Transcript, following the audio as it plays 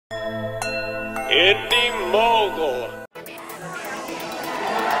Indy Mogul.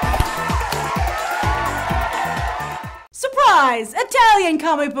 Surprise! Italian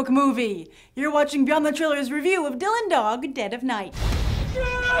comic book movie! You're watching Beyond the Trailer's review of Dylan Dog, Dead of Night.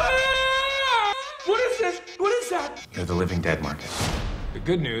 What is this? What is that? You're the living dead, Marcus. The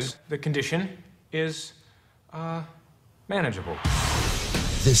good news, the condition is, manageable.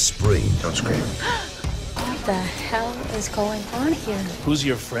 This spring. Don't scream. What the hell is going on here? Who's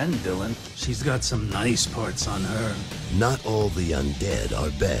your friend, Dylan? She's got some nice parts on her. Not all the undead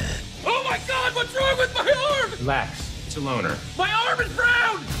are bad. Oh my God! What's wrong with my arm? Relax, it's a loner. My arm is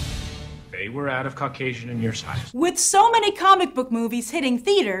brown. They were out of Caucasian in your size. With so many comic book movies hitting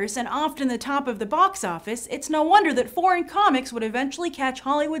theaters and often the top of the box office, it's no wonder that foreign comics would eventually catch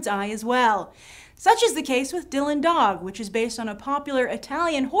Hollywood's eye as well. Such is the case with Dylan Dog, which is based on a popular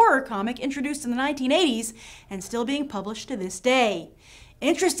Italian horror comic introduced in the 1980s and still being published to this day.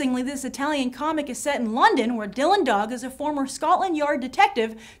 Interestingly, this Italian comic is set in London, where Dylan Dog is a former Scotland Yard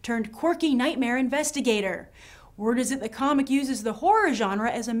detective turned quirky nightmare investigator. Word is that the comic uses the horror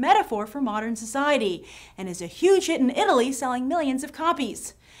genre as a metaphor for modern society, and is a huge hit in Italy, selling millions of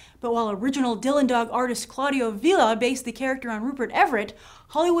copies. But while original Dylan Dog artist Claudio Villa based the character on Rupert Everett,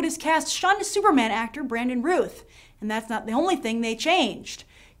 Hollywood has cast shunned Superman actor Brandon Routh, and that's not the only thing they changed.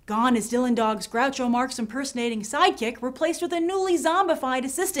 Gone is Dylan Dog's Groucho Marx impersonating sidekick, replaced with a newly zombified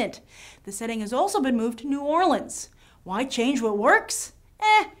assistant. The setting has also been moved to New Orleans. Why change what works?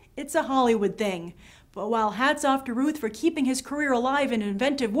 It's a Hollywood thing. But while hats off to Routh for keeping his career alive in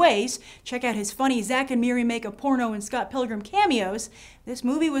inventive ways, check out his funny Zack and Miri Make a Porno and Scott Pilgrim cameos, this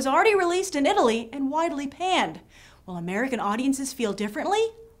movie was already released in Italy and widely panned. Will American audiences feel differently?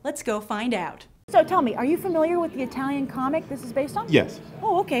 Let's go find out. So tell me, are you familiar with the Italian comic this is based on? Yes.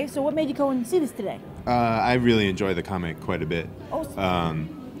 Oh, okay. So what made you go and see this today? I really enjoy the comic quite a bit. Oh.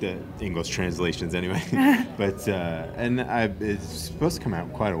 The English translations anyway. But it's supposed to come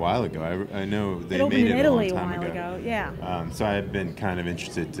out quite a while ago. I know they made it a long time ago. Yeah. So I've been kind of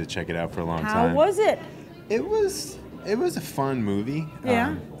interested to check it out for a long How time. was it? It was a fun movie.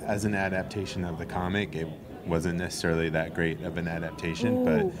 Yeah. As an adaptation of the comic, it wasn't necessarily that great of an adaptation. Ooh,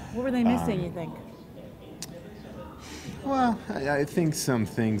 but what were they missing, you think? Well, I think some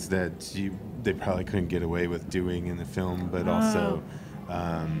things that they probably couldn't get away with doing in the film, but also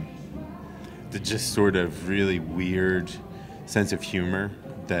the just sort of really weird sense of humor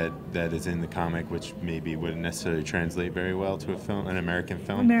that is in the comic, which maybe wouldn't necessarily translate very well to an American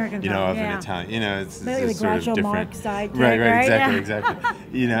film. An Italian, It's it's like the sort of Groucho different. Marx sidekick, Right, exactly, Yeah.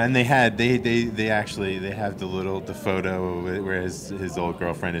 exactly. And they have the photo where his old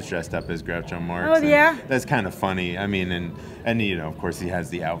girlfriend is dressed up as Groucho Marx. Oh, yeah? That's kind of funny. I mean, and of course he has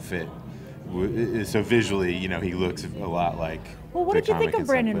the outfit. So visually, he looks a lot like. Well, what did you think of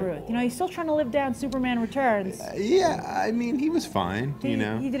Brandon Routh? Routh? He's still trying to live down Superman Returns. Yeah, I mean, he was fine. He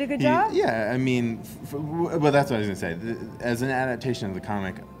did a good job? Yeah, I mean, well, that's what I was gonna say. As an adaptation of the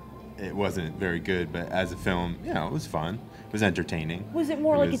comic, it wasn't very good, but as a film, it was fun. It was entertaining. Was it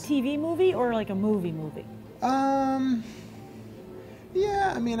more like a TV movie or like a movie?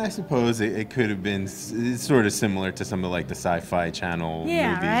 Yeah, I mean, I suppose it could have been sort of similar to some of like the Sci-Fi Channel movies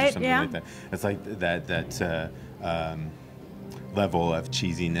or something like that. It's like that level of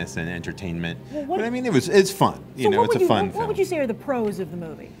cheesiness and entertainment. Well, but I mean, it's fun. It's a fun film. What would you say are the pros of the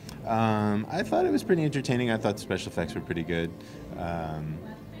movie? I thought it was pretty entertaining. I thought the special effects were pretty good.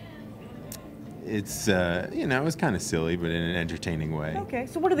 It's it was kind of silly, but in an entertaining way. Okay,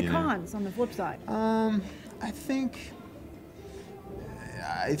 so what are the cons on the flip side? I think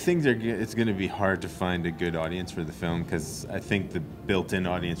it's going to be hard to find a good audience for the film, because I think the built-in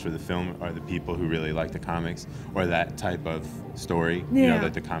audience for the film are the people who really like the comics or that type of story,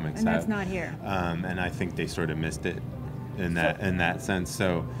 that the comics have. And that's not here. And I think they sort of missed it in that sense.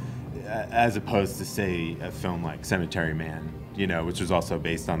 So, as opposed to say a film like Cemetery Man, which was also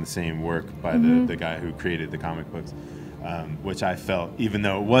based on the same work by the guy who created the comic books. Which I felt, even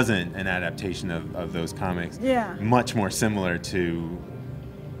though it wasn't an adaptation of those comics, much more similar to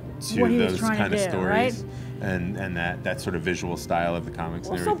those kind of stories, right? and that sort of visual style of the comics.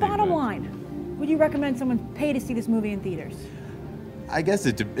 Well, and so everything. bottom line, would you recommend someone pay to see this movie in theaters? I guess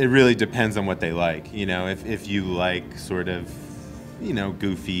it really depends on what they like. If you like sort of,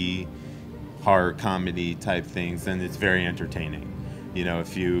 goofy horror comedy type things, then it's very entertaining.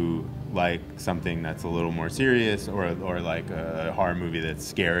 If you like something that's a little more serious, or like a horror movie that's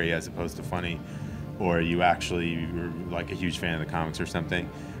scary as opposed to funny, or you actually are like a huge fan of the comics or something,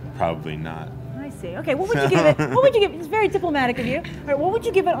 probably not. I see. Okay, what would you give it? What would you give? It's very diplomatic of you. All right, what would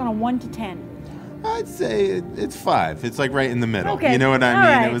you give it on a 1 to 10? I'd say it's 5. It's like right in the middle. Okay. You know what I All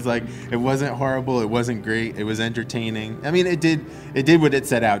mean? right. It was like, it wasn't horrible. It wasn't great. It was entertaining. I mean, it did what it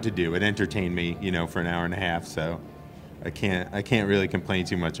set out to do. It entertained me, for an hour and a half. So I can't really complain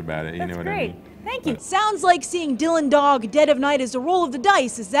too much about it. You know what I mean? Thank you. Sounds like seeing Dylan Dog Dead of Night as a roll of the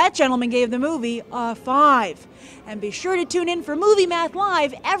dice, as that gentleman gave the movie a 5. And be sure to tune in for Movie Math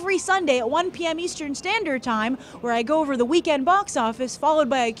Live every Sunday at 1 p.m. Eastern Standard Time, where I go over the weekend box office, followed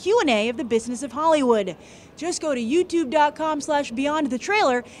by a Q&A of the business of Hollywood. Just go to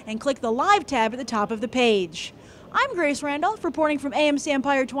youtube.com/beyondthetrailer and click the live tab at the top of the page. I'm Grace Randolph, reporting from AMC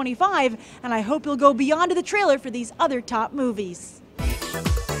Empire 25, and I hope you'll go beyond the trailer for these other top movies.